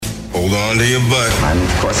Hold on to your butt. I'm,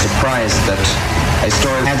 of course, surprised that a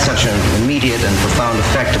story had such an immediate and profound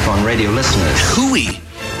effect upon radio listeners. Hooey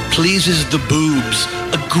pleases the boobs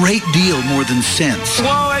a great deal more than sense.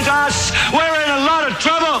 Woe is us! We're in a lot of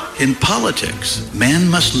trouble! In politics, man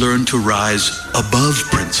must learn to rise above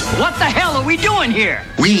principle. What the hell are we doing here?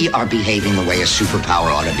 We are behaving the way a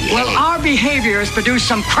superpower ought to behave. Well, our behavior has produced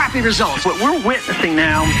some crappy results. What we're witnessing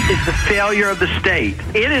now is the failure of the state.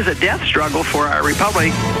 It is a death struggle for our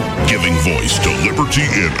republic. Giving voice to liberty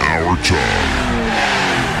in our time.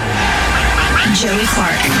 Joey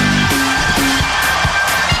Clark.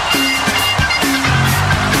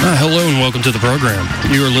 Hello and welcome to the program.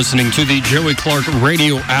 You are listening to the Joey Clark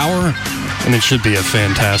Radio Hour, and it should be a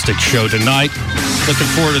fantastic show tonight. Looking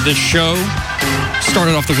forward to this show.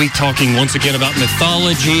 Started off the week talking once again about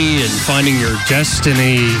mythology and finding your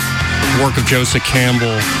destiny, work of Joseph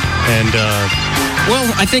Campbell. And, well,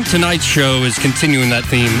 I think tonight's show is continuing that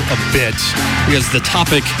theme a bit because the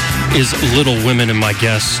topic is Little Women, and my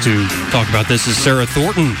guest to talk about this is Sarah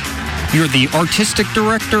Thornton. You're the artistic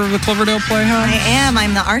director of the Cloverdale Playhouse? I am.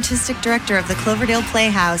 I'm the artistic director of the Cloverdale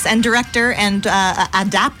Playhouse and director and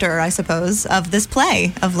adapter, I suppose, of this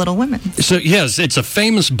play of Little Women. So, yes, it's a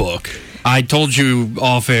famous book. I told you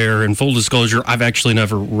off air, in full disclosure, I've actually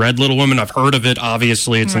never read Little Women. I've heard of it.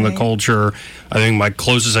 Obviously, it's in the culture. I think my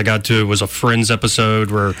closest I got to was a Friends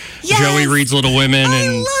episode where Joey reads Little Women. I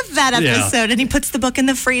love that episode. And he puts the book in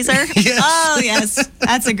the freezer. Yes. Oh, yes.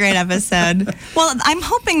 That's a great episode. Well, I'm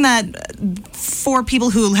hoping that for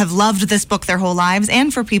people who have loved this book their whole lives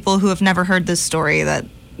and for people who have never heard this story, that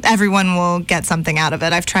everyone will get something out of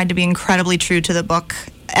it. I've tried to be incredibly true to the book.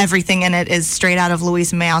 Everything in it is straight out of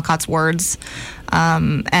Louisa May Alcott's words.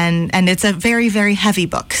 And it's a very, very heavy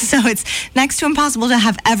book. So it's next to impossible to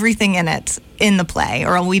have everything in it in the play,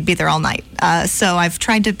 or we'd be there all night. So I've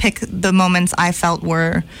tried to pick the moments I felt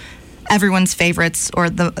were everyone's favorites or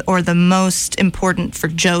the most important for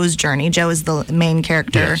Jo's journey. Jo is the main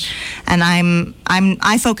character. Yes. And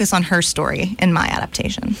I focus on her story in my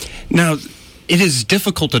adaptation. Now, it is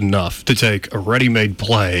difficult enough to take a ready-made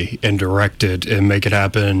play and direct it and make it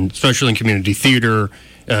happen, especially in community theater,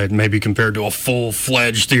 maybe compared to a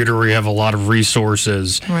full-fledged theater where you have a lot of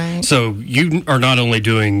resources. Right. So you are not only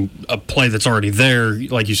doing a play that's already there,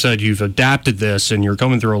 like you said, you've adapted this and you're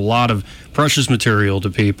coming through a lot of precious material to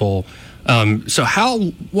people.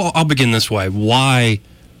 I'll begin this way. Why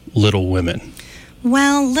Little Women?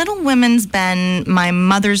 Well, Little Women's been my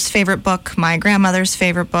mother's favorite book, my grandmother's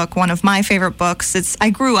favorite book, one of my favorite books.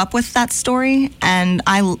 I grew up with that story, and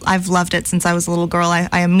I've loved it since I was a little girl.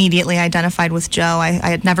 I immediately identified with Jo. I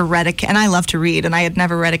had never read and I love to read, and I had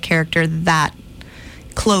never read a character that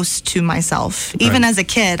close to myself. Even as a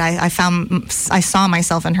kid, I saw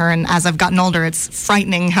myself in her, and as I've gotten older, it's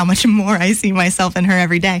frightening how much more I see myself in her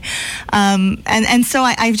every day. And so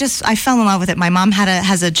I fell in love with it. My mom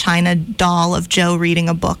has a china doll of Jo reading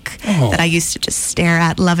a book that I used to just stare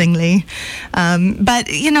at lovingly. But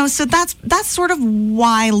so that's sort of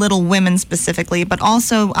why Little Women specifically. But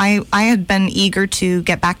also, I had been eager to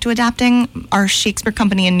get back to adapting. Our Shakespeare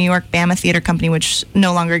company in New York, Bama Theater Company, which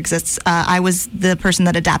no longer exists. I was the person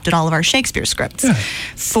that adapted all of our Shakespeare scripts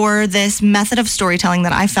for this method of storytelling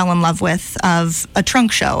that I fell in love with, of a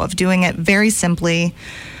trunk show, of doing it very simply,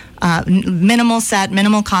 minimal set,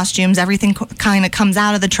 minimal costumes, everything kind of comes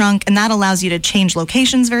out of the trunk, and that allows you to change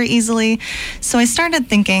locations very easily. So I started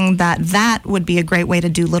thinking that would be a great way to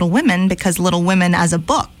do Little Women, because Little Women as a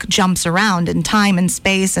book jumps around in time and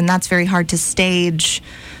space, and that's very hard to stage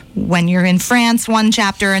when you're in France one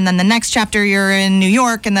chapter, and then the next chapter you're in New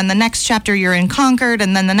York, and then the next chapter you're in Concord,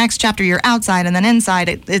 and then the next chapter you're outside and then inside.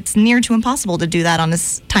 It's near to impossible to do that on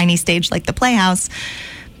this tiny stage like the Playhouse.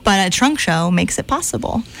 But a trunk show makes it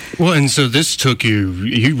possible. Well, and so this took you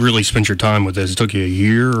really spent your time with this. It took you a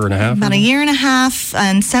year and a half? About a year and a half,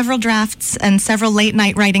 and several drafts and several late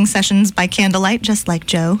night writing sessions by candlelight, just like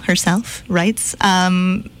Jo herself writes.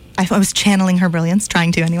 I was channeling her brilliance,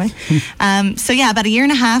 trying to anyway. About a year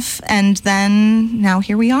and a half, and then now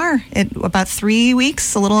here we are. About 3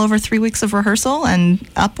 weeks, a little over 3 weeks of rehearsal, and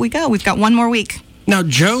up we go. We've got one more week. Now,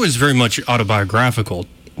 Jo is very much autobiographical.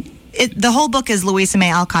 The whole book is Louisa May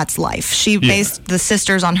Alcott's life. She based the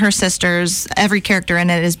sisters on her sisters. Every character in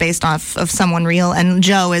it is based off of someone real, and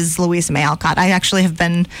Jo is Louisa May Alcott. I actually have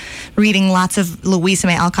been reading lots of Louisa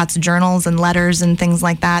May Alcott's journals and letters and things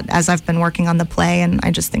like that as I've been working on the play, and I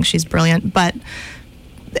just think she's brilliant. But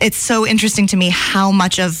it's so interesting to me how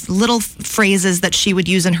much of little phrases that she would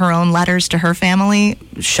use in her own letters to her family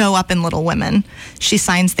show up in Little Women. She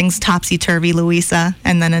signs things topsy-turvy Louisa,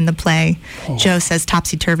 and then in the play, Jo says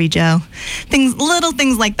topsy-turvy Jo. Little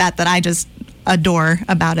things like that I just adore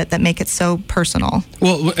about it that make it so personal.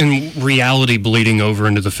 Well, and reality bleeding over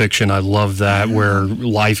into the fiction, I love that, where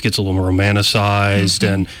life gets a little more romanticized.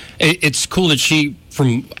 And it's cool that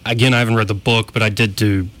again, I haven't read the book, but I did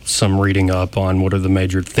do some reading up on what are the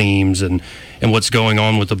major themes and what's going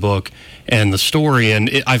on with the book and the story.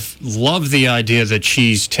 And I've loved the idea that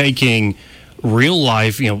she's taking real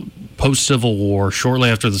life, post-Civil War, shortly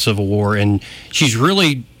after the Civil War, and she's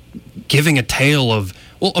really giving a tale of,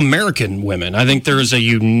 American women. I think there is a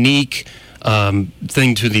unique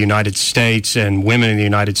thing to the United States and women in the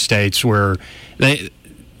United States where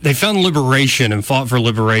they found liberation and fought for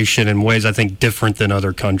liberation in ways I think different than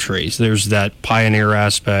other countries. There's that pioneer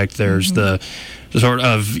aspect. There's the sort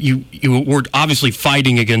of, you were obviously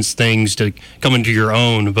fighting against things to come into your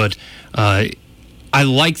own, but I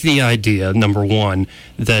like the idea, number one,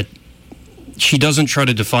 that she doesn't try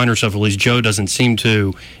to define herself, at least Joe doesn't seem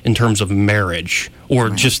to, in terms of marriage or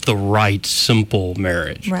just the right, simple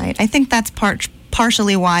marriage. Right. I think that's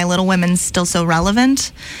partially why Little Women's still so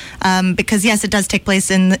relevant, because yes, it does take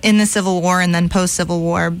place in the Civil War and then post-Civil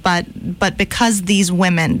War, but because these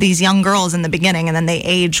women, these young girls in the beginning, and then they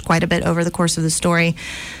age quite a bit over the course of the story,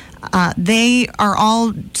 they are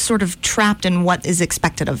all sort of trapped in what is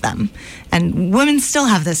expected of them. And women still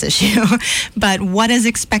have this issue, but what is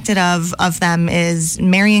expected of them is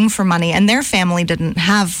marrying for money, and their family didn't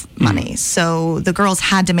have money. So the girls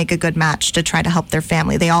had to make a good match to try to help their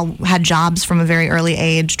family. They all had jobs from a very early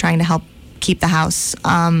age trying to help keep the house.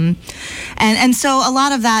 And so a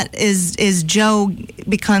lot of that is Joe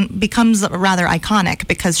becomes rather iconic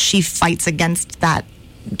because she fights against that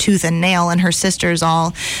tooth and nail, and her sisters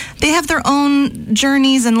they have their own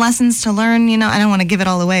journeys and lessons to learn. I don't want to give it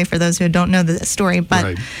all away for those who don't know the story,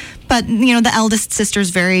 but the eldest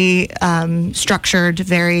sister's very structured,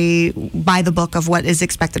 very by the book of what is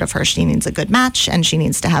expected of her. She needs a good match, and she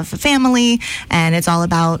needs to have a family, and it's all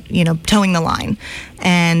about towing the line.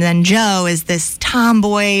 And then Joe is this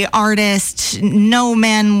tomboy artist. No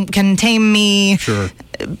man can tame me. Sure.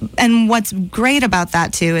 And what's great about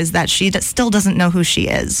that, too, is that she still doesn't know who she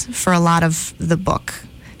is for a lot of the book.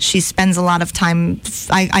 She spends a lot of time,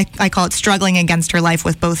 I call it struggling against her life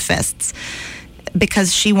with both fists,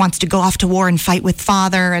 because she wants to go off to war and fight with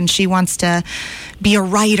father, and she wants to be a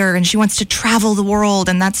writer, and she wants to travel the world,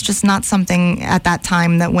 and that's just not something at that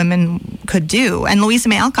time that women could do. And Louisa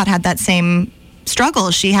May Alcott had that same struggle.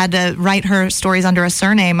 She had to write her stories under a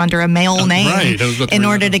surname, under a male name, in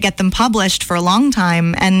order to get them published for a long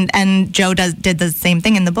time. And Joe did the same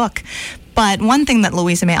thing in the book. But one thing that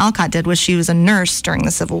Louisa May Alcott did was she was a nurse during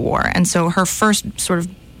the Civil War. And so her first sort of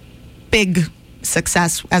big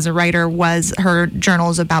success as a writer was her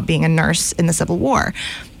journals about being a nurse in the Civil War.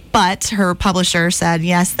 But her publisher said,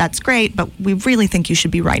 yes, that's great, but we really think you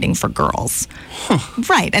should be writing for girls.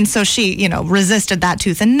 Right. And so she, resisted that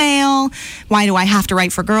tooth and nail. Why do I have to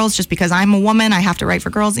write for girls? Just because I'm a woman, I have to write for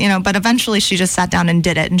girls, But eventually she just sat down and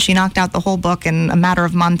did it. And she knocked out the whole book in a matter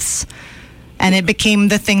of months. And it became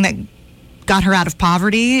the thing that got her out of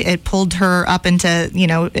poverty. It pulled her up into,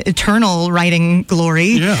 eternal writing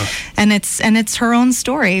glory. Yeah. And it's her own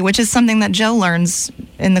story, which is something that Joe learns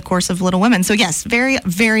in the course of Little Women. So yes, very,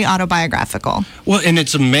 very autobiographical. Well, and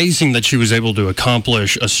it's amazing that she was able to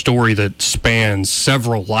accomplish a story that spans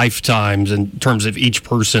several lifetimes in terms of each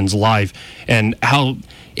person's life and how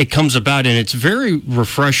it comes about. And it's very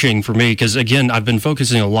refreshing for me because, again, I've been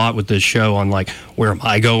focusing a lot with this show on, where am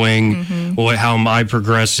I going? How am I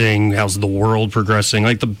progressing? How's the world progressing?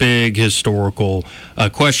 The big historical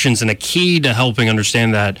questions. And a key to helping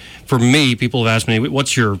understand that, for me, people have asked me,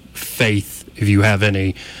 what's your faith, if you have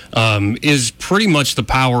any, is pretty much the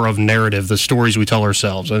power of narrative, the stories we tell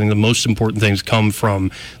ourselves. I think the most important things come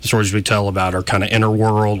from the stories we tell about our kind of inner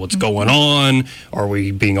world, what's going on, are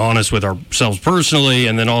we being honest with ourselves personally,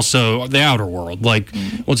 and then also the outer world,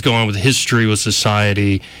 what's going on with history, with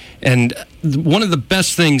society. And one of the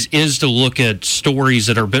best things is to look at stories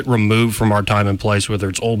that are a bit removed from our time and place, whether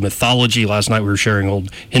it's old mythology. Last night we were sharing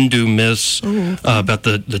old Hindu myths about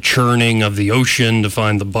the churning of the ocean to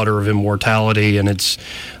find the butter of immortality. And it's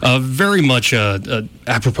very much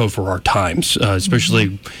apropos for our times,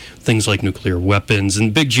 especially things like nuclear weapons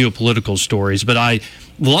and big geopolitical stories. But I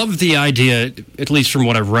love the idea, at least from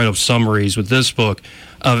what I've read of summaries with this book,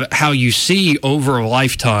 of how you see over a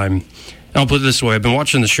lifetime. I'll put it this way. I've been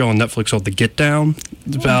watching the show on Netflix called The Get Down.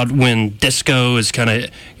 It's about when disco is kind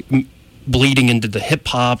of bleeding into the hip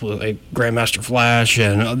hop with like Grandmaster Flash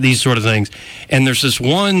and these sort of things. And there's this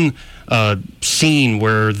one scene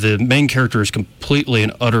where the main character is completely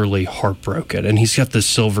and utterly heartbroken, and he's got this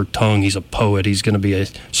silver tongue. He's a poet. He's going to be a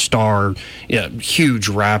star, huge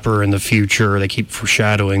rapper in the future. They keep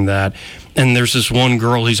foreshadowing that. And there's this one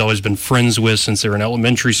girl he's always been friends with since they were in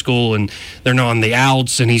elementary school, and they're now on the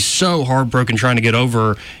outs, and he's so heartbroken trying to get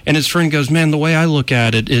over her. And his friend goes, man, the way I look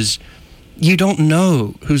at it is you don't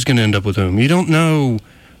know who's going to end up with whom. You don't know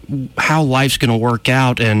how life's going to work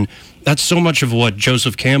out. And that's so much of what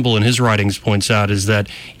Joseph Campbell in his writings points out, is that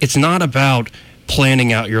it's not about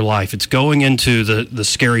planning out your life. It's going into the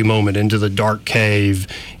scary moment, into the dark cave,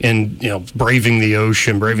 and braving the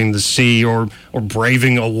ocean, braving the sea, or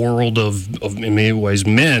braving a world of in many ways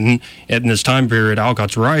men in this time period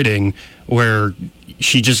Alcott's writing, where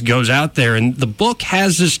she just goes out there. And the book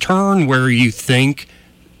has this turn where you think,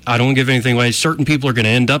 I don't give anything away, certain people are going to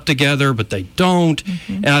end up together, but they don't.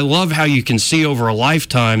 Mm-hmm. And I love how you can see over a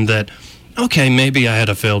lifetime that, okay, maybe I had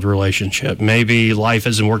a failed relationship. Maybe life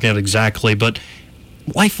isn't working out exactly, but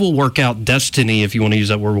life will work out. Destiny, if you want to use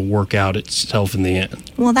that word, will work out itself in the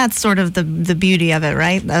end. Well, that's sort of the beauty of it,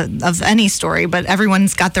 right? Of any story, but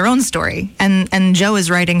everyone's got their own story. And Jo is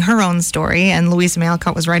writing her own story, and Louisa May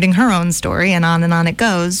Alcott was writing her own story, and on it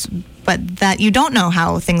goes. But that you don't know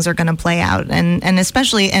how things are going to play out. And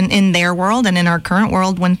especially in their world and in our current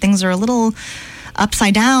world, when things are a little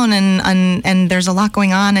upside down and there's a lot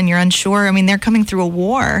going on and you're unsure. I mean, they're coming through a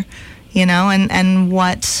war, and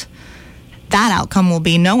what that outcome will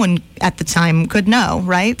be, no one at the time could know,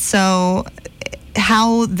 right? So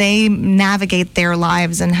how they navigate their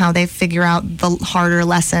lives and how they figure out the harder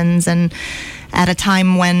lessons, and at a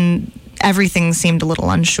time when everything seemed a little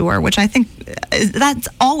unsure, which I think that's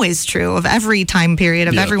always true of every time period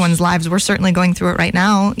of everyone's lives. We're certainly going through it right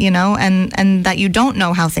now, and that you don't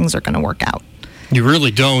know how things are going to work out. You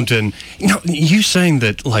really don't. And you saying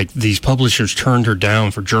that like these publishers turned her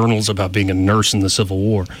down for journals about being a nurse in the Civil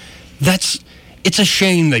War, it's a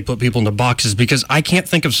shame they put people into boxes, because I can't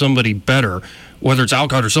think of somebody better, whether it's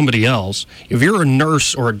Alcott or somebody else. If you're a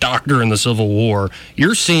nurse or a doctor in the Civil War,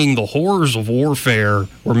 you're seeing the horrors of warfare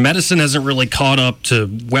where medicine hasn't really caught up to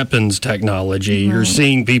weapons technology. Right. You're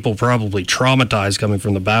seeing people probably traumatized coming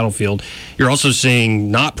from the battlefield. You're also seeing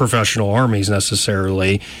not professional armies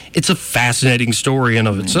necessarily. It's a fascinating story in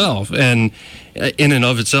and of itself, and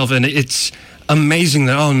it's amazing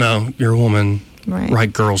that, oh no, you're a woman. Right.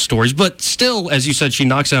 Write girl stories, but still, as you said, she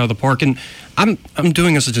knocks it out of the park. And I'm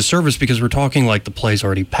doing us a disservice because we're talking like the play's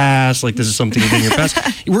already passed, like this is something you did in your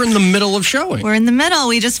past. We're in the middle of showing. We're in the middle.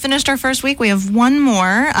 We just finished our first week. We have one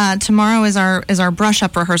more. Tomorrow is our brush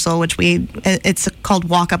up rehearsal, which it's called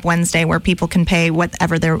Walk Up Wednesday, where people can pay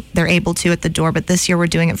whatever they're able to at the door. But this year we're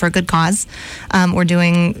doing it for a good cause. We're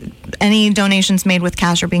doing any donations made with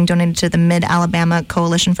cash are being donated to the Mid-Alabama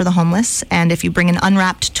Coalition for the Homeless. And if you bring an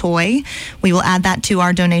unwrapped toy, we will add that to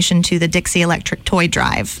our donation to the Dixie Electric Toy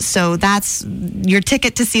Drive. So that's your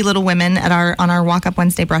ticket to see Little Women on our Walk Up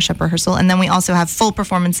Wednesday brush up rehearsal. And then we also have full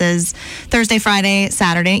performances Thursday, Friday,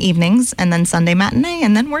 Saturday evenings, and then Sunday matinee,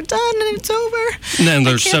 and then we're done and it's over. And then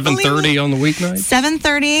there's 7:30 on the weeknight?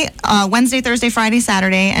 7:30 Wednesday, Thursday, Friday,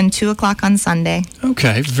 Saturday, and 2 o'clock on Sunday.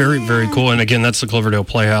 Okay, very, very cool. And again, that's the Cloverdale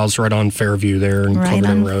Playhouse right on Fairview there in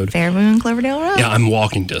Cloverdale Road. Fairview and Cloverdale Road. Yeah, I'm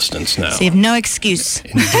walking distance now. So you have no excuse.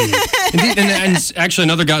 Indeed. And actually,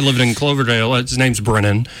 another guy living in Cloverdale, his name's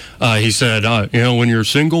Brennan, he said, when you're a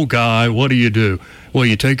single guy, what do? Well,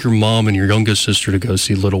 you take your mom and your youngest sister to go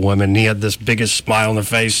see Little Women. And he had this biggest smile on the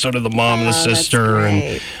face, so did the mom and the sister.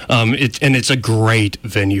 And it's a great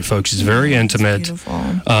venue, folks. It's very intimate. It's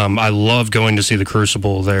I love going to see the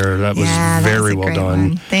Crucible there. That was very well done.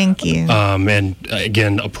 One. Thank you. And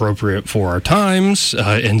again, appropriate for our times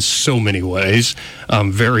in so many ways.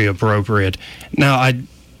 Very appropriate. Now, I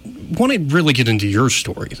want to really get into your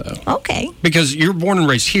story, though. Okay. Because you're born and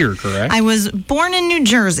raised here, correct? I was born in New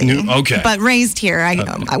Jersey. But raised here.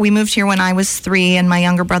 We moved here when I was 3 and my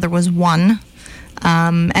younger brother was 1.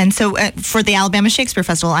 And so for the Alabama Shakespeare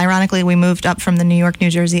Festival, ironically, we moved up from the New York, New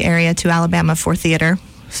Jersey area to Alabama for theater.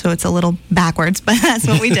 So it's a little backwards, but that's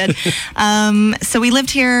what we did. So we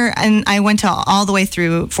lived here, and I went all the way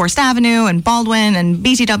through Forest Avenue and Baldwin and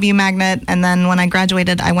BTW Magnet. And then when I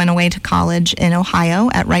graduated, I went away to college in Ohio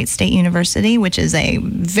at Wright State University, which is a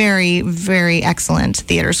very, very excellent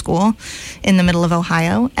theater school in the middle of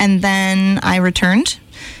Ohio. And then I returned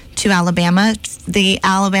to Alabama. The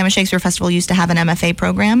Alabama Shakespeare Festival used to have an MFA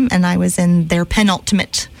program, and I was in their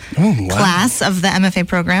penultimate class of the MFA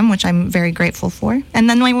program, which I'm very grateful for. And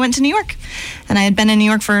then I went to New York, and I had been in New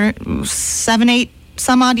York for 7-8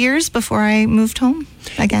 some odd years before I moved home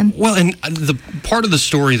again. Well, and the part of the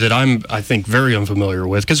story that I think, very unfamiliar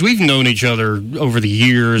with, because we've known each other over the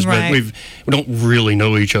years, Right. but we don't really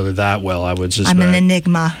know each other that well, I would suspect. I'm an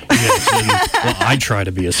enigma. Yes, and, well, I try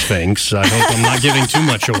to be a sphinx. I hope I'm not giving too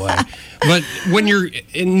much away. But when you're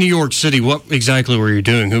in New York City, what exactly were you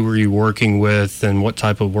doing? Who were you working with, and what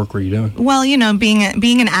type of work were you doing? Well, being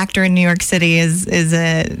an actor in New York City is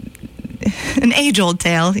an age-old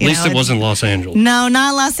tale. At least it wasn't Los Angeles. No,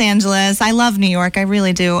 not Los Angeles. I love New York. I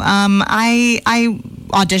really do. I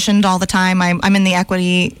auditioned all the time. I'm in the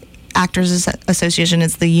Equity Actors Association.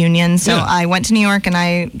 It's the union. So Yeah. I went to New York and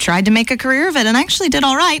I tried to make a career of it, and I actually did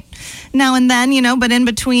all right now and then, but in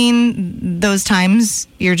between those times,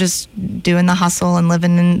 you're just doing the hustle and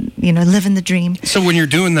living the dream. So when you're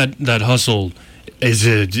doing that hustle, is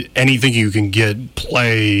it anything you can get?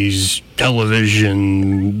 Plays,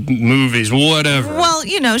 television, movies, whatever. Well,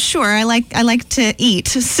 sure. I like to eat,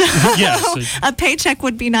 so Yes. a paycheck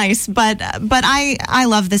would be nice. But I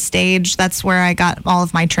love the stage. That's where I got all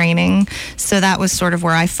of my training. So that was sort of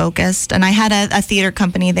where I focused. And I had a theater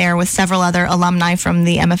company there with several other alumni from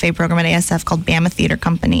the MFA program at ASF called Bama Theater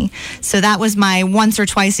Company. So that was my once or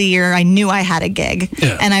twice a year. I knew I had a gig,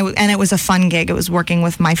 Yeah. and it was a fun gig. It was working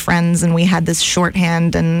with my friends, and we had this shorthand,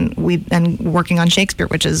 and working on Shakespeare,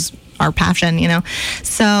 which is our passion,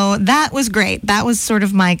 So that was great. That was sort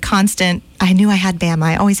of my constant. I knew I had Bama.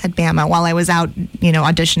 I always had Bama while I was out,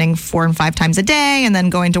 auditioning 4 and 5 times a day, and then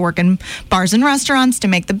going to work in bars and restaurants to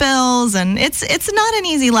make the bills. And it's not an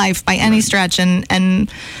easy life by any stretch.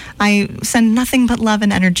 And I send nothing but love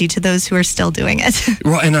and energy to those who are still doing it.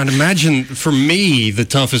 Well, and I'd imagine for me, the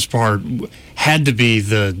toughest part had to be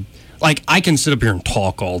I can sit up here and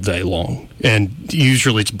talk all day long, and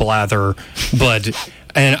usually it's blather,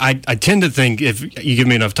 and I tend to think if you give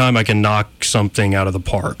me enough time, I can knock something out of the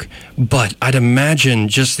park. But I'd imagine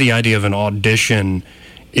just the idea of an audition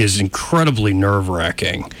is incredibly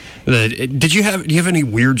nerve-wracking. Do you have any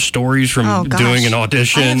weird stories from doing an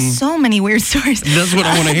audition? I have so many weird stories. That's what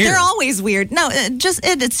I want to hear. They're always weird. No,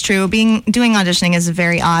 it's true. Doing auditioning is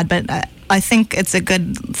very odd, but I think it's a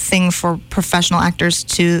good thing for professional actors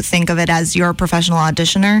to think of it as you're a professional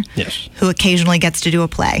auditioner, yes, who occasionally gets to do a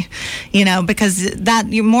play, because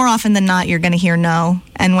more often than not, you're going to hear no.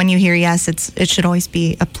 And when you hear yes, it should always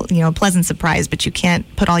be a pleasant surprise, but you can't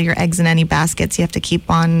put all your eggs in any baskets. You have to keep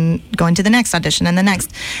on going to the next audition and the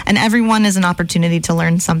next. And everyone is an opportunity to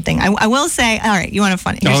learn something. I will say, all right, you want a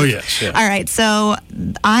funny? Oh, yes. Yeah. All right, so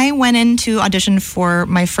I went in to audition for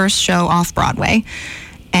my first show off-Broadway.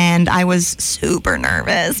 And I was super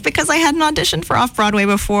nervous because I hadn't auditioned for off-Broadway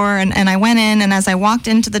before. And I went in, and as I walked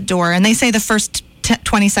into the door, and they say the first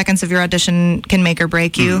 20 seconds of your audition can make or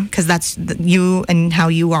break you, because that's you and how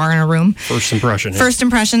you are in a room. First impression. Yeah. First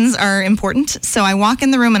impressions are important. So I walk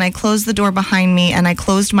in the room, and I close the door behind me, and I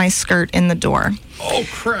closed my skirt in the door. Oh,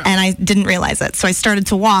 crap. And I didn't realize it. So I started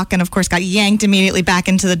to walk, and of course got yanked immediately back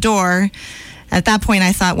into the door. At that point,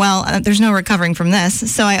 I thought, well, there's no recovering from this.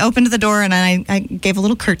 So I opened the door, and I gave a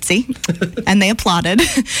little curtsy, and they applauded.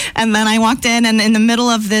 And then I walked in, and in the middle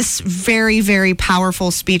of this very, very powerful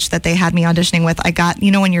speech that they had me auditioning with, I got,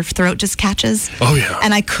 when your throat just catches? Oh, yeah.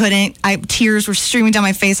 And I couldn't. Tears were streaming down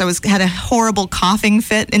my face. I had a horrible coughing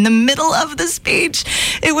fit in the middle of the speech.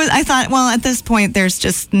 I thought, well, at this point, there's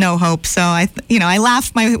just no hope. So I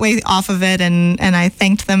laughed my way off of it, and I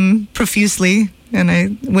thanked them profusely. And I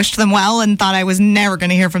wished them well and thought I was never going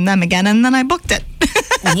to hear from them again. And then I booked it.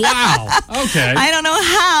 Wow. Okay. I don't know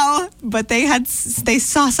how, but they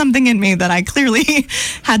saw something in me that I clearly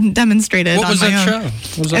hadn't demonstrated on my own. What was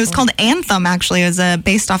that show? It was called Anthem, actually. It was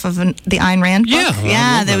based off of the Ayn Rand book.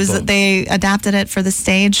 Yeah. They adapted it for the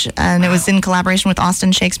stage, and it was in collaboration with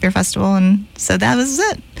Austin Shakespeare Festival, and so that was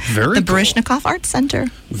it. Very the cool. Baryshnikov Arts Center.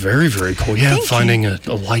 Very, very cool. Yeah, finding a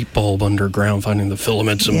light bulb underground, finding the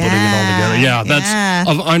filaments and putting it all together. Yeah, that's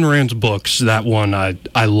of Ayn Rand's books. That one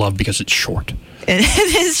I love because it's short.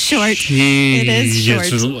 It is short. Jeez. It is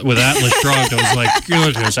short. With Atlas Shrugged, I was like,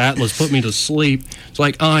 goodness, Atlas, put me to sleep. It's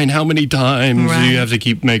like, Ayn, how many times do you have to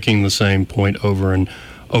keep making the same point over and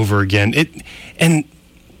over again? And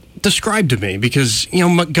describe to me, because,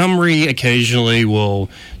 Montgomery occasionally will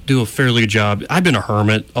do a fairly good job. I've been a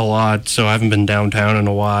hermit a lot, so I haven't been downtown in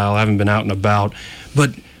a while. I haven't been out and about.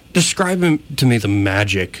 But describe to me the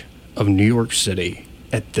magic of New York City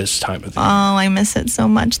at this time of the year. Oh, I miss it so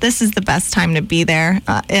much. This is the best time to be there.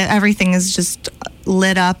 Everything is just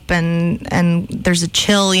lit up, and there's a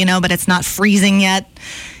chill, but it's not freezing yet.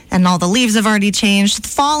 and all the leaves have already changed.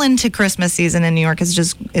 Fall into Christmas season in New York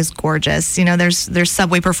is gorgeous. You know, there's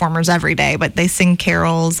subway performers every day, but they sing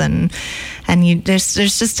carols and there's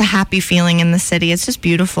just a happy feeling in the city. It's just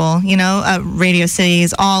beautiful. You know, Radio City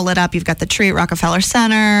is all lit up. You've got the tree at Rockefeller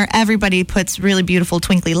Center. Everybody puts really beautiful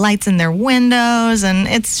twinkly lights in their windows, and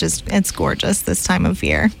it's gorgeous this time of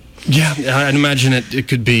year. Yeah, I'd imagine it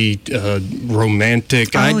could be romantic.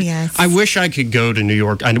 Oh, yes. I wish I could go to New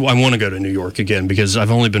York. I want to go to New York again because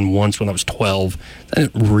I've only been once when I was 12. I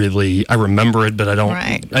remember it, but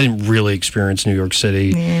I didn't really experience New York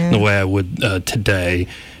City the way I would today.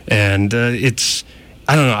 And I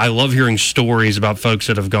don't know, I love hearing stories about folks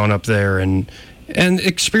that have gone up there and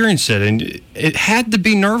experienced it. And it had to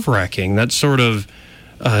be nerve-wracking. That's sort of...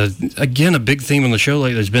 again, a big theme on the show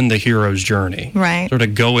lately has been the hero's journey. Right. Sort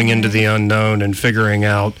of going into the unknown and figuring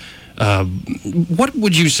out, what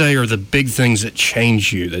would you say are the big things that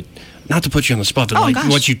change you, that, not to put you on the spot, but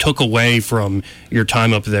what you took away from your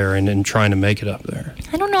time up there and trying to make it up there?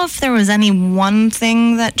 I don't know if there was any one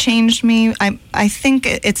thing that changed me. I think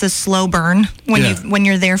it's a slow burn when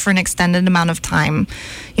you're there for an extended amount of time.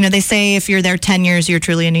 You know, they say if you're there 10 years, you're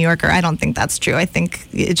truly a New Yorker. I don't think that's true. I think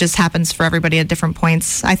it just happens for everybody at different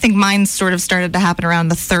points. I think mine sort of started to happen around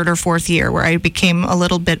the third or fourth year, where I became a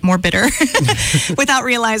little bit more bitter without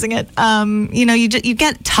realizing it. You know, you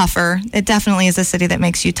get tougher. It definitely is a city that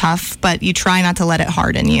makes you tough, but you try not to let it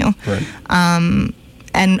harden you. Right.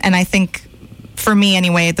 And I think, for me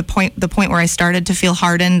anyway, the point where I started to feel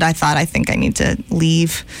hardened, I think I need to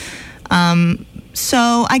leave.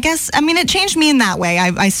 So I guess, I mean, it changed me in that way.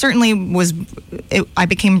 I certainly I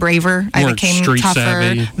became braver. I became tougher.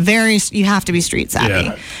 Savvy. You have to be street savvy.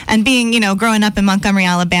 Yeah. And being, growing up in Montgomery,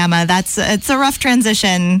 Alabama, it's a rough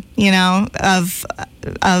transition, of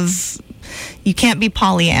you can't be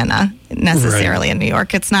Pollyanna necessarily in New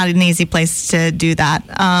York. It's not an easy place to do that.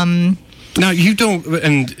 Now, you don't,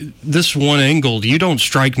 and this one angle, you don't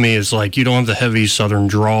strike me as like, you don't have the heavy Southern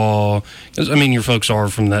drawl. I mean, your folks are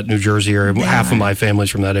from that New Jersey area. Yeah. Half of my family's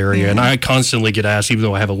from that area. And I constantly get asked, even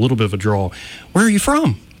though I have a little bit of a drawl, where are you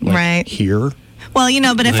from? Like, here. Well,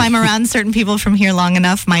 but if I'm around certain people from here long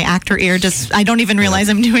enough, my actor ear I don't even realize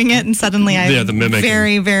I'm doing it, and suddenly I'm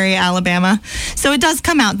very, very Alabama. So it does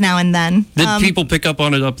come out now and then. Did people pick up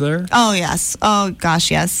on it up there? Oh, yes. Oh,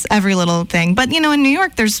 gosh, yes. Every little thing. But, in New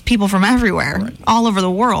York, there's people from everywhere, all over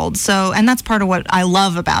the world. So, and that's part of what I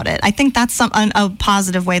love about it. I think that's a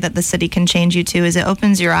positive way that the city can change you, too, is it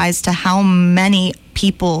opens your eyes to how many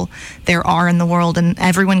people there are in the world, and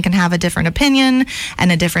everyone can have a different opinion and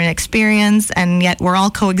a different experience, and yet we're all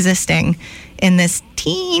coexisting in this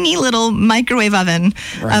teeny little microwave oven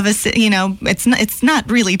of a, it's not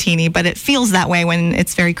really teeny, but it feels that way when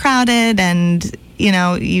it's very crowded, and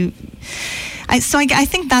I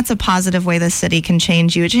think that's a positive way the city can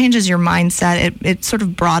change you. It changes your mindset. It sort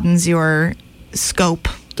of broadens your scope.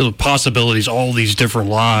 The possibilities, all these different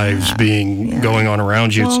lives going on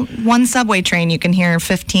around you. Well, one subway train, you can hear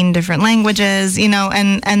 15 different languages,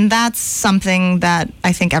 and that's something that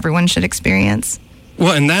I think everyone should experience.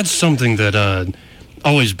 Well, and that's something that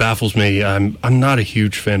always baffles me. I'm not a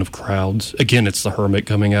huge fan of crowds. Again, it's the hermit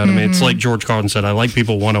coming out of me. It's like George Carlin said, I like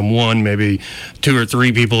people one-on-one, maybe 2 or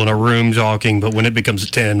 3 people in a room talking, but when it becomes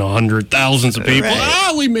 10, 100, thousands of people,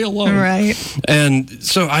 leave me alone. Right. And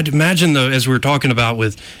so I'd imagine, though, as we were talking about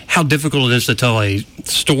with how difficult it is to tell a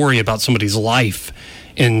story about somebody's life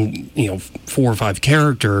in, 4 or 5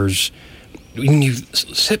 characters, when you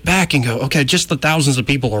sit back and go, okay, just the thousands of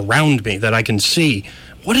people around me that I can see,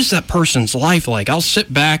 what is that person's life like? I'll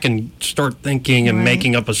sit back and start thinking and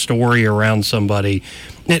making up a story around somebody.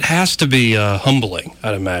 It has to be humbling,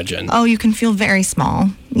 I'd imagine. Oh, you can feel very small.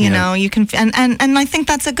 You know, you can, and I think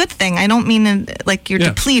that's a good thing. I don't mean like you're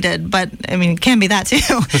depleted, but I mean, it can be that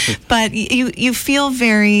too. But you feel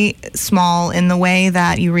very small in the way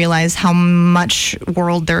that you realize how much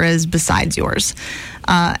world there is besides yours.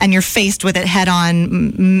 And you're faced with it head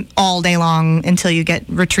on all day long until you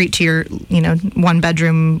retreat to your,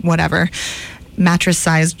 1-bedroom, whatever,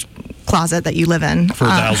 mattress-sized closet that you live in for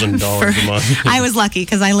 $1,000 a month. I was lucky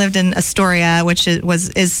because I lived in Astoria, which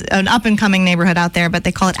is an up and coming neighborhood out there, but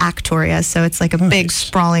they call it Actoria, so it's like a big,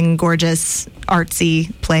 sprawling, gorgeous,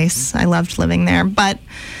 artsy place. I loved living there, but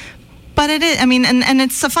it is. I mean, and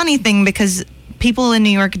it's a funny thing because people in New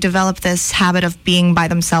York develop this habit of being by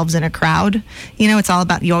themselves in a crowd. You know, it's all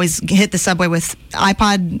about, you always hit the subway with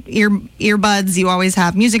iPod earbuds. You always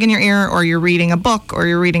have music in your ear, or you're reading a book, or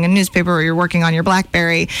you're reading a newspaper, or you're working on your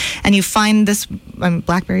BlackBerry. And you find this,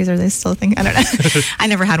 Blackberries, are they still a thing? I don't know. I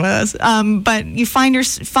never had one of those. But you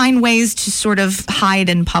find ways to sort of hide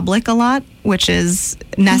in public a lot, which is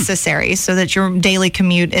necessary so that your daily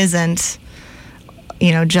commute isn't,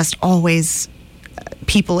 you know, just always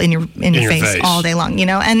people in your face all day long, you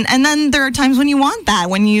know. And then there are times when you want that,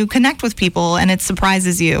 when you connect with people and it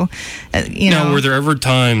surprises you. Now, were there ever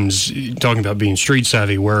times, talking about being street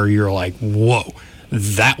savvy, where you're like, whoa,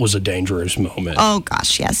 that was a dangerous moment? Oh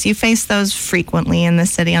gosh, yes. You face those frequently in the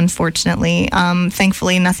city, unfortunately.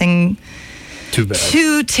 Thankfully, nothing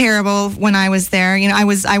too terrible when I was there. You know,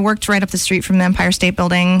 I worked right up the street from the Empire State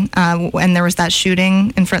Building, and there was that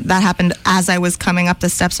shooting in front. That happened as I was coming up the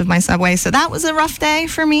steps of my subway, so that was a rough day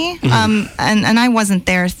for me. And I wasn't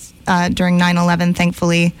there during 9/11.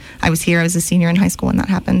 Thankfully, I was here. I was a senior in high school when that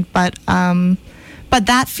happened. But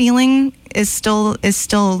that feeling is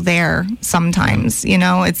still there sometimes. You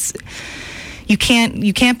know, it's. You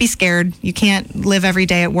can't be scared. You can't live every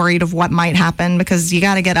day worried of what might happen, because you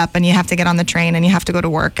got to get up and you have to get on the train and you have to go to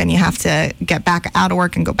work and you have to get back out of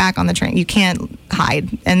work and go back on the train. You can't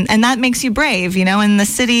hide. And that makes you brave, you know, and the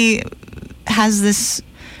city has this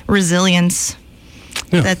resilience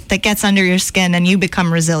that gets under your skin, and you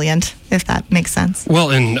become resilient, if that makes sense. Well,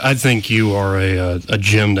 and I think you are a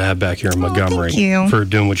gem to have back here in Montgomery for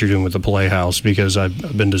doing what you're doing with the Playhouse, because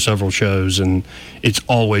I've been to several shows, and it's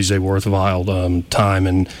always a worthwhile time,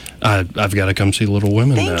 and I've got to come see Little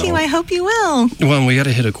Women now. Thank you. I hope you will. Well, we got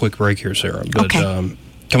to hit a quick break here, Sarah. But, okay.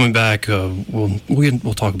 Coming back,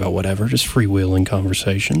 we'll talk about whatever, just freewheeling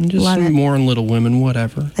conversation, just more on Little Women,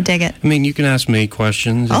 whatever. I dig it. I mean, you can ask me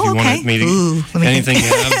questions if you want me to. Anything you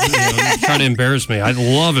have, try to embarrass me. I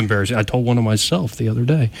love embarrassing. I told one of myself the other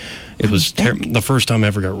day. It was the first time I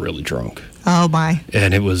ever got really drunk. Oh my!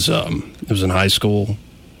 And it was in high school,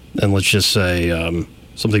 and let's just say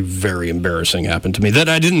something very embarrassing happened to me that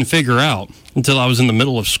I didn't figure out until I was in the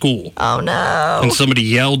middle of school. Oh no! And somebody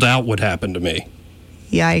yelled out what happened to me.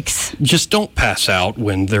 Yikes. Just don't pass out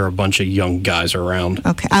when there are a bunch of young guys around.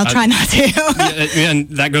 Okay, I'll try not to. And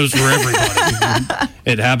that goes for everybody.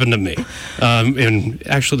 It happened to me. And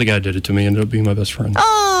actually, the guy did it to me, ended up being my best friend.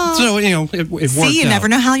 Oh. So, you know, it worked out. See, you never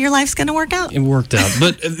know how your life's going to work out. It worked out.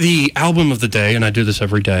 But the album of the day, and I do this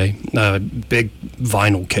every day, big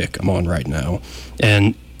vinyl kick I'm on right now.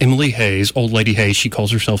 And Emily Hayes, Old Lady Hayes, she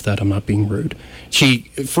calls herself that. I'm not being rude. She,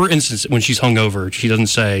 for instance, when she's hungover, she doesn't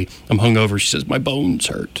say, I'm hungover. She says, my bones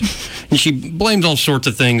hurt. And she blames all sorts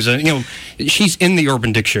of things. You know, she's in the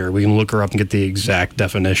Urban Dictionary. We can look her up and get the exact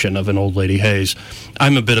definition of an Old Lady Hayes.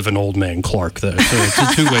 I'm a bit of an old man Clark, though, so it's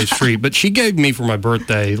a two-way street. But she gave me, for my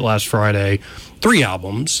birthday last Friday, 3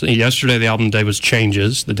 albums. Yesterday, the album day was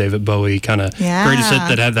Changes, the David Bowie kind of greatest hit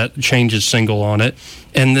that had that Changes single on it.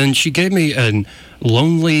 And then she gave me an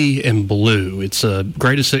Lonely and Blue. It's a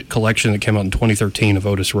greatest hit collection that came out in 2013 of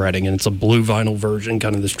Otis Redding, and it's a blue vinyl version,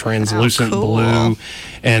 kind of this translucent blue.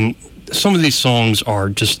 And some of these songs are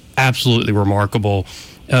just absolutely remarkable.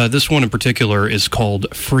 This one in particular is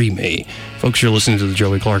called Free Me. Folks, you're listening to the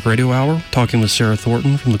Joey Clark Radio Hour, talking with Sarah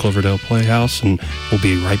Thornton from the Cloverdale Playhouse, and we'll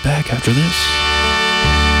be right back after this.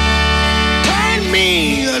 Turn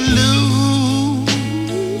me loose.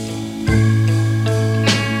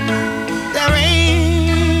 There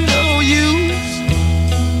ain't no use.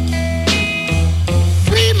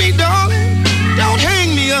 Free me, darling. Don't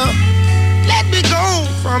hang me up. Let me go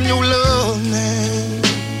from your love now.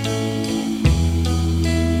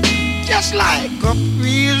 Just like a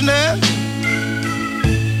prisoner,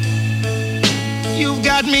 you've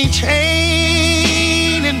got me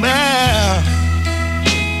chained and bound.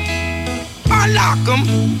 Unlock 'em,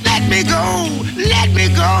 let me go,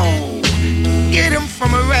 get 'em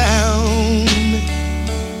from around.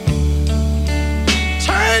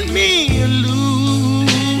 Turn me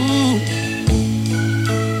loose.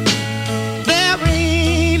 There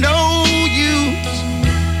ain't no use.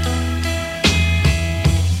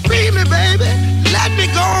 Free me, baby, let me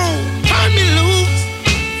go. Turn me loose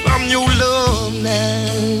from your love now.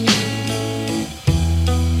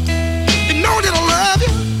 You know that I love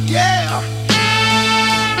you, yeah.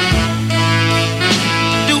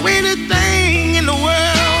 Do anything in the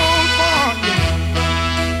world for you.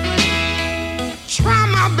 Try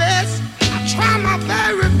my best, I try my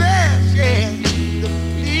very best, yeah.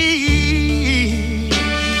 Please.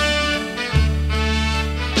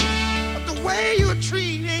 But the way you're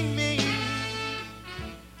treating me,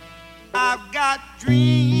 I've got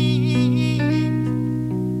dreams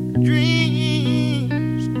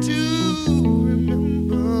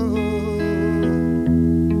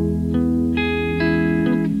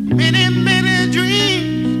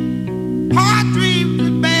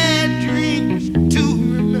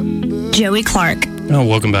Joey Clark. Oh,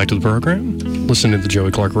 welcome back to the program. Listen to the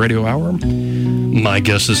Joey Clark Radio Hour. My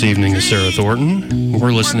guest this evening is Sarah Thornton.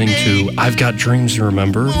 We're listening to I've Got Dreams to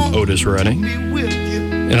Remember, Otis Redding.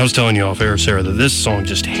 And I was telling you off air, Sarah, that this song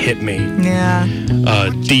just hit me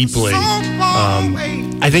deeply.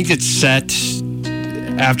 I think it's set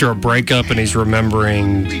after a breakup and he's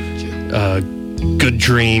remembering good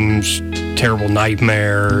dreams, terrible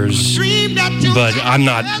nightmares. But I'm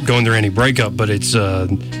not going through any breakup, but it's...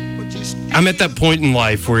 I'm at that point in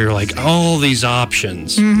life where you're like, all these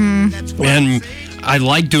options. Mm-hmm. And I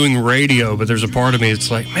like doing radio, but there's a part of me that's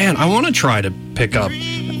like, man, I want to try to pick up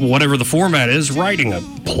whatever the format is, writing a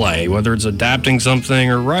play, whether it's adapting something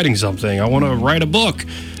or writing something. I want to write a book.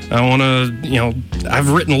 I want to,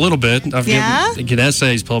 I've written a little bit. I've get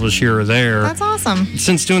essays published here or there. That's awesome.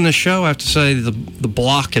 Since doing this show, I have to say the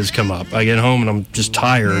block has come up. I get home and I'm just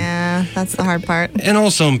tired. Yeah, that's the hard part. And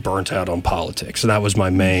also I'm burnt out on politics. And that was my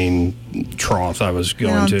main trough I was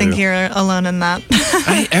going to. I don't think you're alone in that.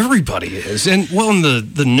 Everybody is. And,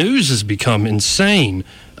 the news has become insane.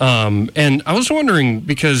 And I was wondering,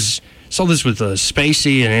 because I saw this with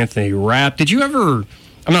Spacey and Anthony Rapp. Did you ever...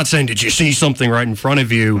 I'm not saying did you see something right in front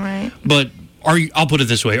of you, right. But I'll put it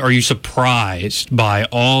this way, are you surprised by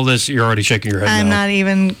all this? You're already shaking your head I'm now. not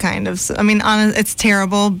even kind of, it's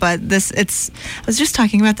terrible, but I was just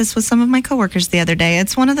talking about this with some of my coworkers the other day.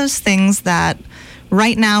 It's one of those things that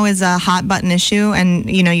right now is a hot button issue, and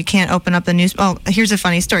you can't open up the news. Oh, here's a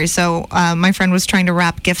funny story. So my friend was trying to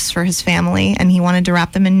wrap gifts for his family, and he wanted to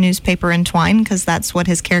wrap them in newspaper and twine because that's what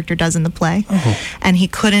his character does in the play. Oh. And he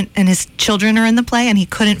couldn't, and his children are in the play, and he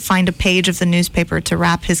couldn't find a page of the newspaper to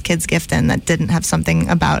wrap his kid's gift in that didn't have something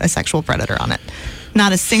about a sexual predator on it.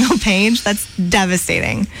 Not a single page. That's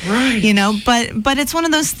devastating. Right. But it's one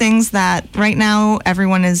of those things that right now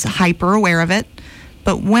everyone is hyper aware of it.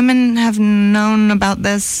 But women have known about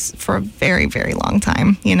this for a very, very long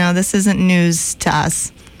time. This isn't news to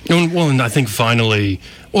us. Well, and I think finally,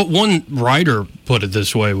 one writer put it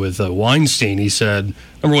this way with Weinstein. He said,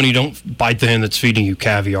 number one, you don't bite the hand that's feeding you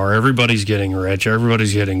caviar. Everybody's getting rich.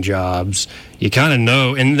 Everybody's getting jobs. You kind of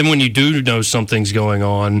know. And then when you do know something's going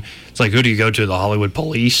on, it's like, who do you go to? The Hollywood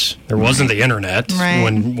police? There wasn't the internet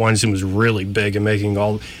when Weinstein was really big and making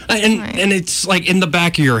all... And it's like in the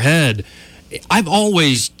back of your head... I've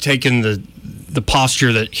always taken the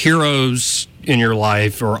posture that heroes in your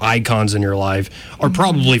life or icons in your life are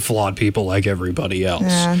probably flawed people like everybody else.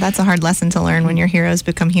 Yeah, that's a hard lesson to learn when your heroes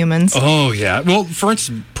become humans. Oh, yeah. Well, for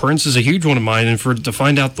instance, Prince is a huge one of mine, and to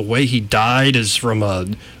find out the way he died is from a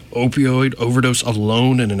opioid overdose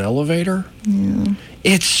alone in an elevator. Yeah.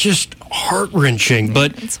 It's just heart-wrenching,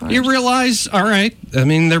 but you realize, all right,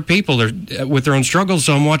 they're people, they're with their own struggles,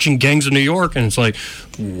 so I'm watching Gangs of New York, and it's like,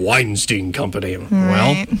 Weinstein Company. Right.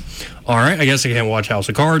 Well, all right, I guess I can't watch House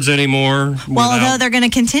of Cards anymore. Although they're going to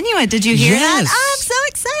continue it. Did you hear that? Oh, I'm so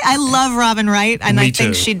excited. I love Robin Wright, and I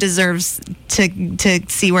think she deserves to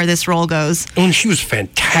see where this role goes. And she was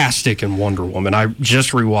fantastic in Wonder Woman. I just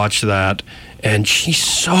rewatched that, and she's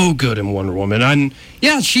so good in Wonder Woman. And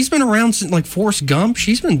yeah, she's been around since like Forrest Gump.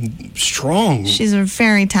 She's been strong. She's a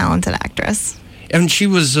very talented actress. And she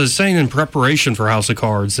was saying in preparation for House of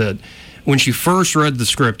Cards that when she first read the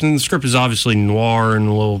script, and the script is obviously noir and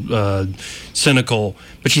a little cynical,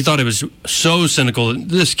 but she thought it was so cynical that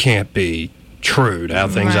this can't be true to how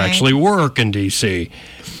things actually work in D.C.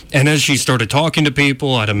 And as she started talking to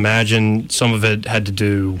people, I'd imagine some of it had to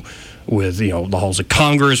do with, the halls of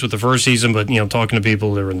Congress with the first season, but, talking to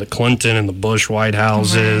people that were in the Clinton and the Bush White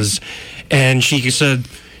Houses. And she said,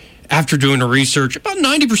 after doing her research, about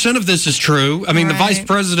 90% of this is true. The vice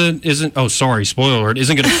president isn't, spoiler alert,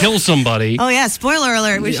 isn't going to kill somebody. Oh, yeah, spoiler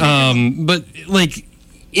alert. But,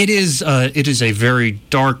 it is a very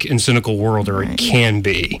dark and cynical world, or it can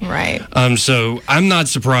be. Right. So I'm not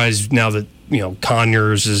surprised now that,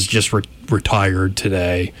 Conyers is just retired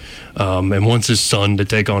today, and wants his son to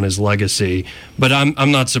take on his legacy. But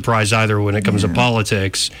I'm not surprised either when it comes to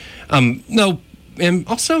politics. No, and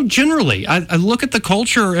also generally, I look at the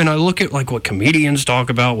culture and I look at what comedians talk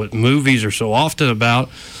about, what movies are so often about.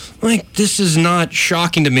 This is not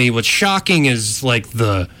shocking to me. What's shocking is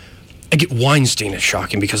Weinstein is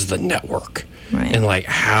shocking because of the network. Right. And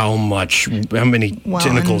how many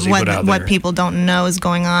tentacles he put out there. What people don't know is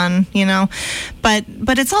going on, But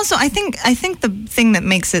it's also, I think the thing that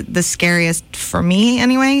makes it the scariest for me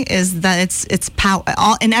anyway is that it's power.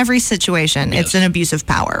 In every situation, It's an abuse of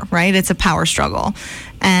power, right? It's a power struggle,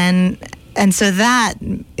 and so that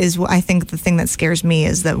is, I think, the thing that scares me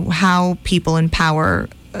is that how people in power.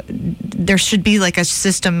 There should be a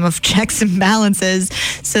system of checks and balances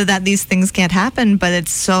so that these things can't happen, but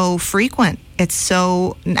it's so frequent. it's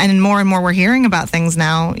so, and more we're hearing about things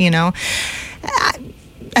now,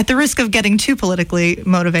 at the risk of getting too politically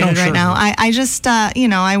motivated right now, I just,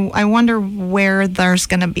 I wonder where there's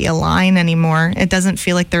going to be a line anymore. It doesn't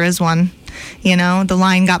feel like there is one. The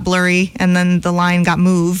line got blurry, and then the line got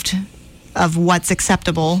moved of what's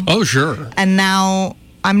acceptable. Oh, sure. And now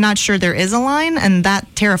I'm not sure there is a line, and that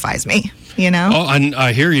terrifies me. Oh, and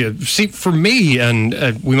I hear you. See, for me, and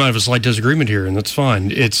we might have a slight disagreement here, and that's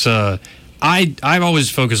fine. It's I've always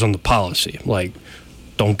focused on the policy, like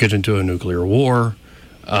don't get into a nuclear war.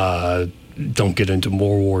 Don't get into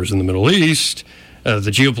more wars in the Middle East. The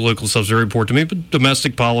geopolitical stuff's very important to me, but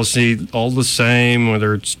domestic policy, all the same,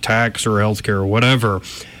 whether it's tax or healthcare or whatever.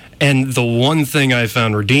 And the one thing I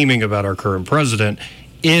found redeeming about our current president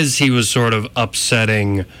is he was sort of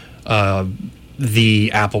upsetting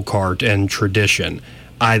the apple cart and tradition.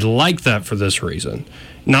 I like that for this reason.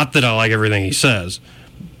 Not that I like everything he says,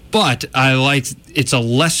 but I like it's a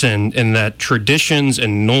lesson in that traditions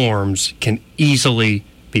and norms can easily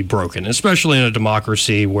be broken, especially in a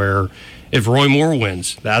democracy where if Roy Moore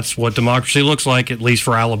wins, that's what democracy looks like, at least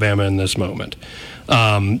for Alabama in this moment.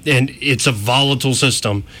 And it's a volatile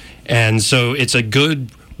system. And so it's a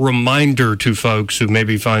good reminder to folks who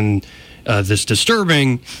maybe find this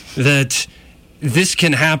disturbing that this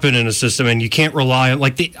can happen in a system and you can't rely on,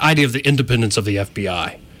 like the idea of the independence of the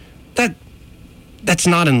FBI. That's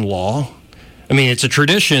not in law. I mean, it's a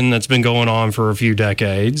tradition that's been going on for a few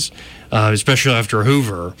decades, especially after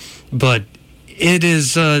Hoover. But it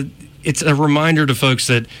is it's a reminder to folks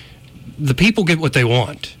that the people get what they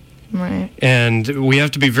want. Right. And we have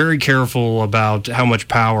to be very careful about how much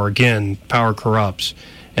power, again, power corrupts,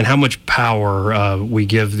 and how much power we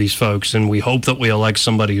give these folks. And we hope that we elect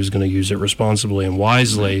somebody who's going to use it responsibly and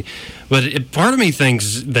wisely. But part of me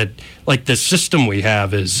thinks that, like, the system we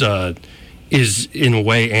have is in a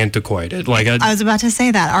way antiquated. Like I was about to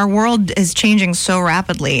say that our world is changing so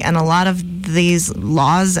rapidly, and a lot of these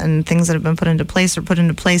laws and things that have been put into place were put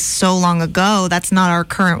into place so long ago. That's not our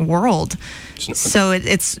current world. So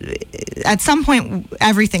it's at some point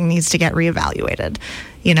everything needs to get reevaluated,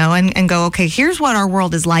 and go, okay, here's what our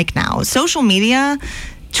world is like now. Social media,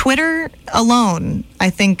 Twitter alone, I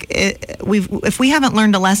think if we haven't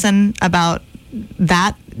learned a lesson about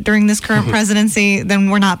that during this current presidency, then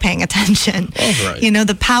we're not paying attention. Oh, right.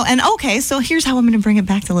 The power. And okay, so here's how I'm going to bring it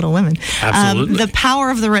back to Little Women. Absolutely. The power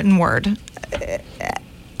of the written word.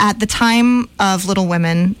 At the time of Little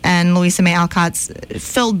Women, and Louisa May Alcott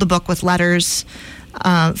filled the book with letters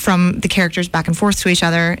from the characters back and forth to each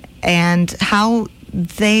other, and how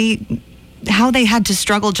they had to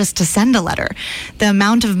struggle just to send a letter, the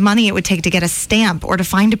amount of money it would take to get a stamp or to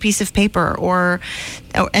find a piece of paper,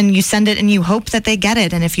 and you send it and you hope that they get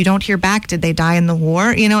it, and if you don't hear back, did they die in the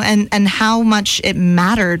war? And how much it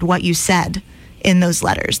mattered what you said in those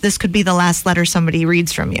letters. This could be the last letter somebody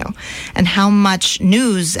reads from you, and how much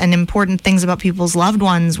news and important things about people's loved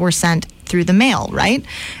ones were sent through the mail, right?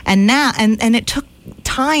 And now, and it took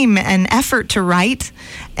time and effort to write,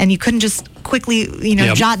 and you couldn't just quickly,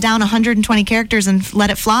 jot down 120 characters and let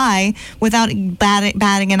it fly without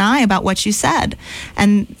batting an eye about what you said.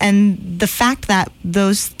 And the fact that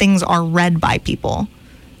those things are read by people,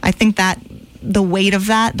 I think that the weight of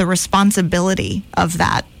that, the responsibility of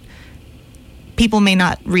that, people may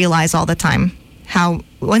not realize all the time how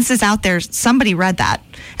once it's out there, somebody read that,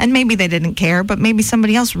 and maybe they didn't care, but maybe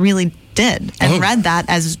somebody else really did and read that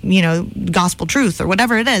as, gospel truth or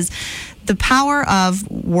whatever it is. The power of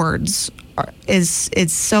words is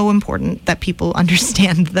so important that people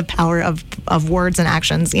understand the power of words and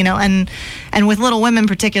actions, and with Little Women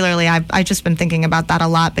particularly, I've just been thinking about that a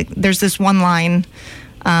lot. But there's this one line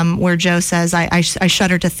where Joe says, I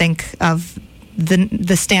shudder to think of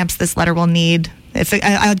the stamps this letter will need.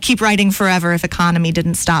 I'd keep writing forever if economy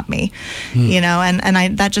didn't stop me,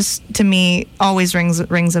 and that just, to me, always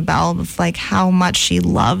rings a bell of like how much she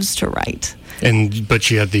loves to write. But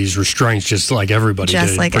she had these restraints, just like everybody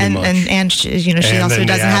did, pretty much. And she also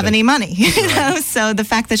doesn't have any money. So the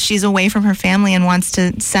fact that she's away from her family and wants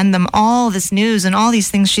to send them all this news and all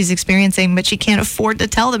these things she's experiencing, but she can't afford to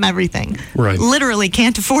tell them everything. Right. Literally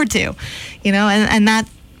can't afford to, and that.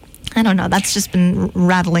 I don't know. That's just been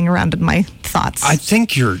rattling around in my thoughts. I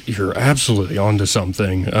think you're absolutely onto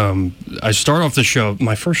something. I start off the show.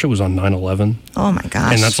 My first show was on 9/11. Oh my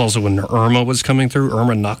gosh! And that's also when Irma was coming through.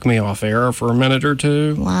 Irma knocked me off air for a minute or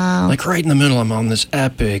two. Wow! Like right in the middle, I'm on this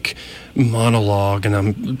epic monologue, and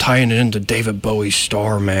I'm tying it into David Bowie's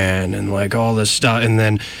Starman and like all this stuff. And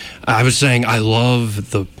then I was saying I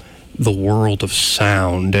love the world of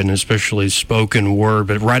sound, and especially spoken word.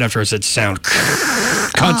 But right after I said sound,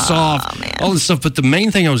 cuts off, man. all this stuff. But the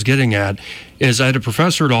main thing I was getting at is I had a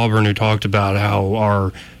professor at Auburn who talked about how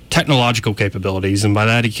our technological capabilities, and by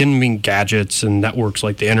that he can mean gadgets and networks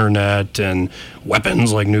like the internet and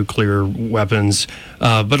weapons like nuclear weapons,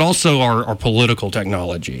 but also our political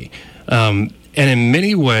technology. And in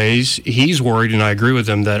many ways, he's worried, and I agree with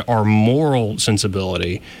him, that our moral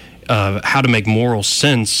sensibility, how to make moral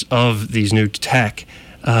sense of these new tech,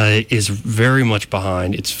 is very much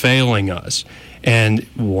behind. It's failing us. And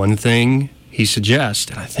one thing he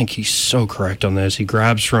suggests, and I think he's so correct on this, he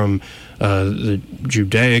grabs from the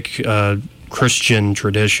Judaic Christian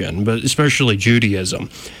tradition, but especially Judaism.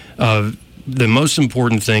 The most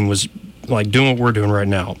important thing was like doing what we're doing right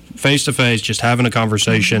now, face to face, just having a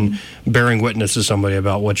conversation, bearing witness to somebody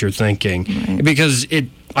about what you're thinking. Right. Because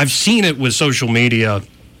I've seen it with social media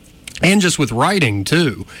and just with writing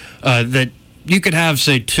too, that you could have,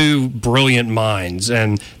 say, two brilliant minds,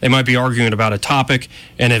 and they might be arguing about a topic,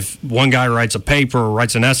 and if one guy writes a paper or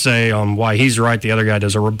writes an essay on why he's right, the other guy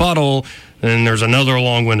does a rebuttal, and there's another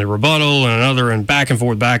long-winded rebuttal, and another, and back and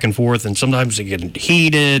forth, and sometimes they get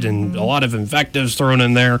heated, and a lot of invectives thrown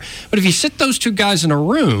in there. But if you sit those two guys in a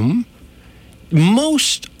room,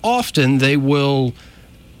 most often they will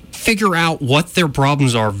figure out what their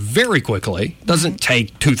problems are very quickly. Doesn't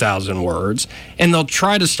take 2,000 words, and they'll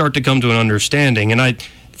try to start to come to an understanding. And I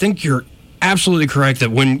think you're absolutely correct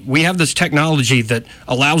that when we have this technology that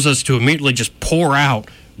allows us to immediately just pour out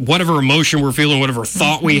whatever emotion we're feeling, whatever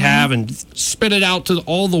thought we have, and spit it out to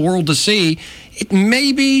all the world to see, it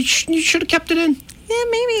maybe you should have kept it in. Yeah,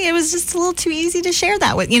 maybe it was just a little too easy to share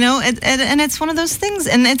that with, and it's one of those things.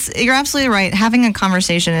 And you're absolutely right. Having a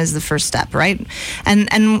conversation is the first step, right?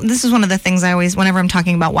 And this is one of the things I always, whenever I'm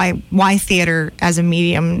talking about why theater as a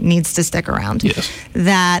medium needs to stick around, yes,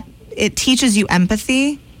 that it teaches you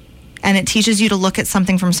empathy, and it teaches you to look at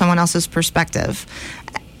something from someone else's perspective.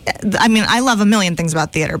 I mean, I love a million things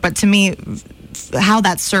about theater, but to me, how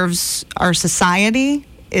that serves our society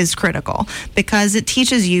is critical, because it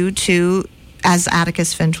teaches you to, as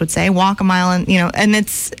Atticus Finch would say, walk a mile, and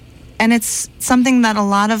it's something that a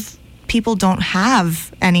lot of people don't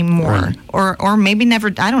have anymore, right, or maybe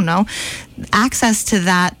never, I don't know, access to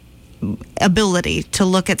that ability to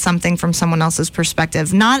look at something from someone else's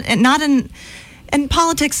perspective. Not in, and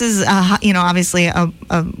politics is obviously a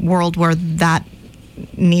world where that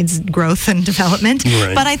needs growth and development,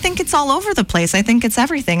 right, but I think it's all over the place. I think it's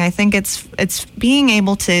everything. I think it's being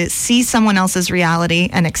able to see someone else's reality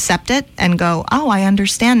and accept it and go, oh, I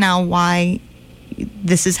understand now why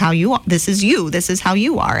this is how you are. This is you. This is how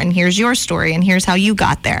you are. And here's your story. And here's how you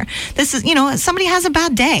got there. This is, somebody has a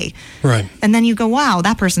bad day. Right. And then you go, wow,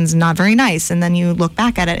 that person's not very nice. And then you look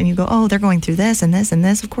back at it and you go, oh, they're going through this and this and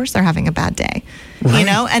this. Of course they're having a bad day. Right.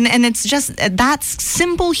 And it's just, that's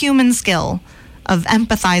simple human skill of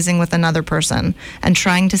empathizing with another person and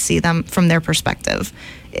trying to see them from their perspective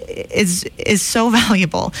is so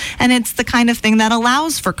valuable. And it's the kind of thing that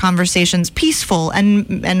allows for conversations, peaceful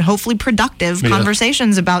and hopefully productive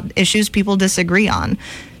conversations about issues people disagree on,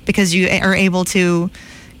 because you are able to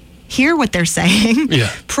hear what they're saying,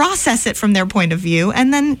 process it from their point of view,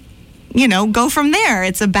 and then go from there.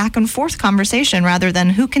 It's a back and forth conversation rather than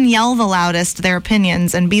who can yell the loudest their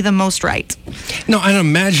opinions and be the most right. No, I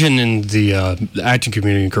imagine in the acting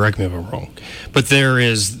community, and correct me if I'm wrong, but there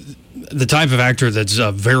is the type of actor that's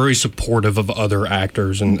very supportive of other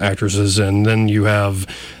actors and actresses, and then you have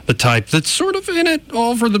the type that's sort of in it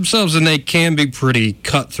all for themselves, and they can be pretty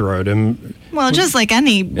cutthroat. And just like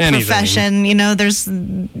any profession, there's,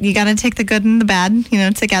 you got to take the good and the bad,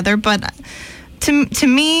 together, but To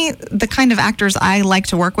me, the kind of actors I like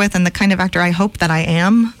to work with and the kind of actor I hope that I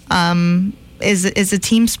am is a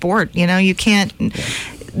team sport. You can't.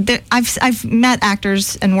 I've met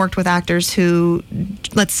actors and worked with actors who,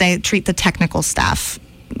 let's say, treat the technical staff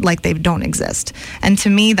like they don't exist, and to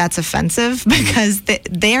me that's offensive, because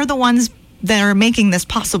they're the ones that are making this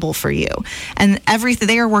possible for you, and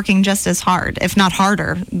they are working just as hard, if not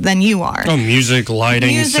harder, than you are. Oh, music,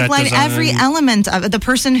 lighting, set design. Every element of it. The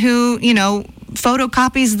person who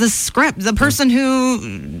photocopies the script, the person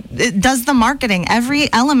who does the marketing, every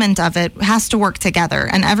element of it has to work together,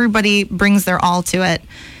 and everybody brings their all to it,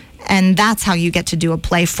 and that's how you get to do a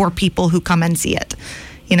play for people who come and see it.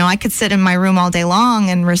 I could sit in my room all day long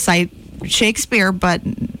and recite Shakespeare, but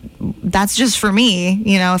that's just for me.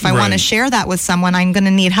 If I want to share that with someone, I'm going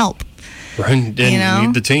to need help. Right. And you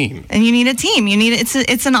need the team. And you need a team.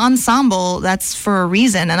 It's an ensemble that's for a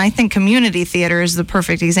reason. And I think community theater is the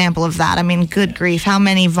perfect example of that. I mean, good grief, how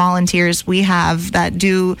many volunteers we have that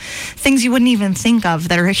do things you wouldn't even think of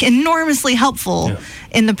that are enormously helpful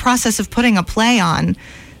in the process of putting a play on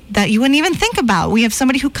that you wouldn't even think about. We have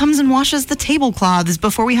somebody who comes and washes the tablecloths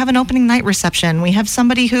before we have an opening night reception. We have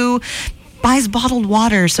somebody who buys bottled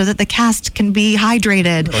water so that the cast can be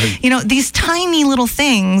hydrated. Right. These tiny little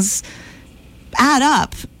things add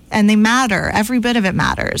up, and they matter. Every bit of it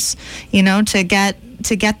matters,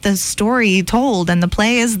 to get the story told, and the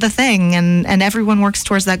play is the thing, and everyone works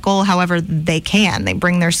towards that goal however they can. They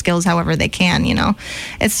bring their skills however they can,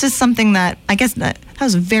 It's just something that, I guess that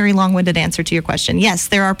was a very long-winded answer to your question. Yes,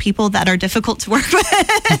 there are people that are difficult to work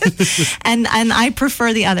with, and I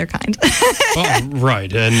prefer the other kind. Well,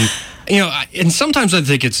 right, and and sometimes I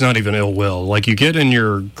think it's not even ill will. Like, you get in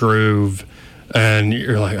your groove, and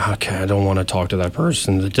you're like, okay, I don't want to talk to that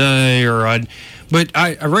person today, but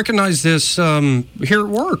I recognize this here at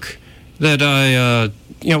work, that I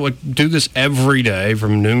do this every day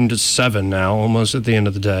from noon to 7 now, almost at the end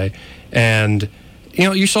of the day. And,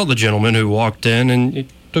 you saw the gentleman who walked in and he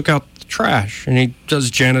took out the trash, and he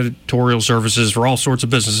does janitorial services for all sorts of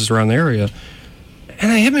businesses around the area.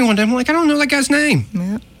 And it hit me one day, I'm like, I don't know that guy's name.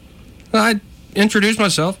 Yeah. I introduced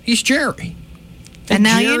myself. He's Jerry. And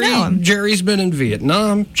now you know him. Jerry's been in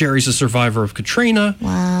Vietnam. Jerry's a survivor of Katrina.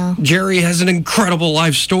 Wow. Jerry has an incredible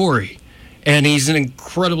life story, and he's an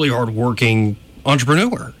incredibly hardworking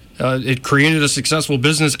entrepreneur. It created a successful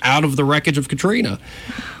business out of the wreckage of Katrina.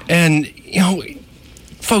 And,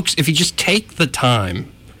 folks, if you just take the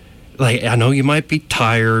time, like, I know you might be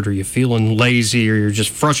tired, or you're feeling lazy, or you're just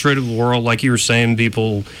frustrated with the world, like you were saying,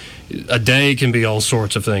 people... A day can be all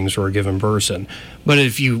sorts of things for a given person. But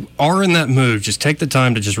if you are in that mood, just take the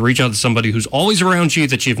time to just reach out to somebody who's always around you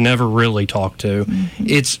that you've never really talked to. Mm-hmm.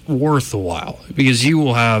 It's worth the while, because you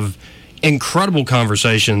will have incredible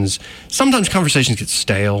conversations. Sometimes conversations get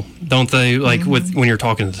stale, don't they? Like when you're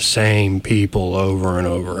talking to the same people over and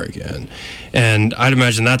over again. And I'd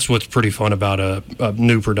imagine that's what's pretty fun about a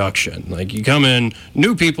new production. Like, you come in,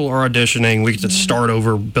 new people are auditioning, we get to start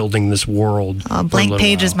over building this world. Blank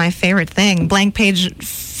page is my favorite thing. Blank page,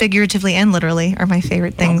 figuratively and literally, are my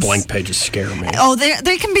favorite things. Blank pages scare me. Oh,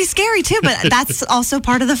 they can be scary too, but that's also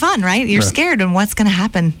part of the fun, right? You're scared and what's going to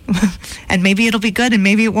happen. And maybe it'll be good and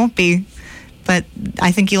maybe it won't be. But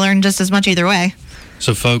I think you learn just as much either way.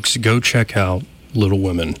 So, folks, go check out Little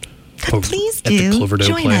Women. Please do.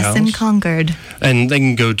 Join us in Concord. And they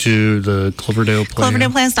can go to the Cloverdale Playhouse.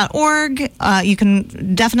 CloverdalePlayhouse.org. You can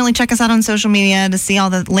definitely check us out on social media to see all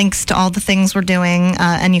the links to all the things we're doing.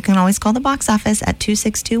 And you can always call the box office at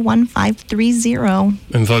 262-1530.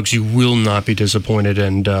 And, folks, you will not be disappointed.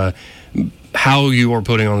 And how you are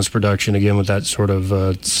putting on this production, again, with that sort of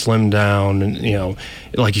slimmed down, and,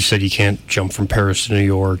 like you said, you can't jump from Paris to New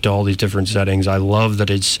York to all these different settings. I love that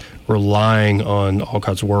it's relying on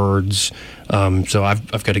Alcott's words. So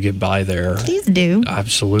I've got to get by there. Please do.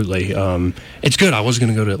 Absolutely. It's good. I was going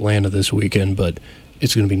to go to Atlanta this weekend, but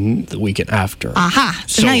it's going to be the weekend after. Aha.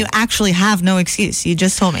 So now you actually have no excuse. You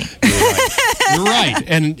just told me. You're right.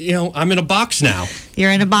 And, I'm in a box now.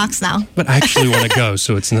 You're in a box now. But I actually want to go,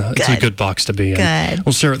 so it's a good box to be in. Good.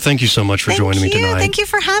 Well, Sarah, thank you so much for joining me tonight. Thank you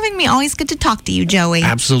for having me. Always good to talk to you, Joey.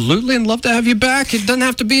 Absolutely, and love to have you back. It doesn't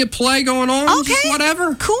have to be a play going on. Okay. Just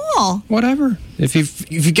whatever. Cool. Whatever. If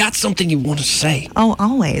you got something you want to say. Oh,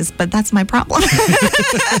 always. But that's my problem.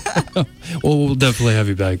 Well, we'll definitely have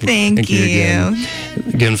you back. Thank you.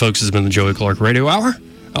 Again, folks, this has been the Joey Clark Radio Hour.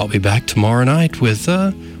 I'll be back tomorrow night with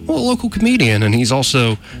a local comedian, and he's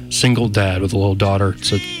also single dad with a little daughter.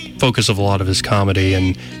 It's a focus of a lot of his comedy,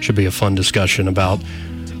 and should be a fun discussion about,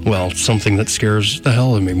 something that scares the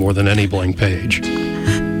hell out of me more than any blank page.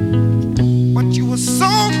 But you were so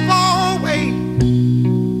far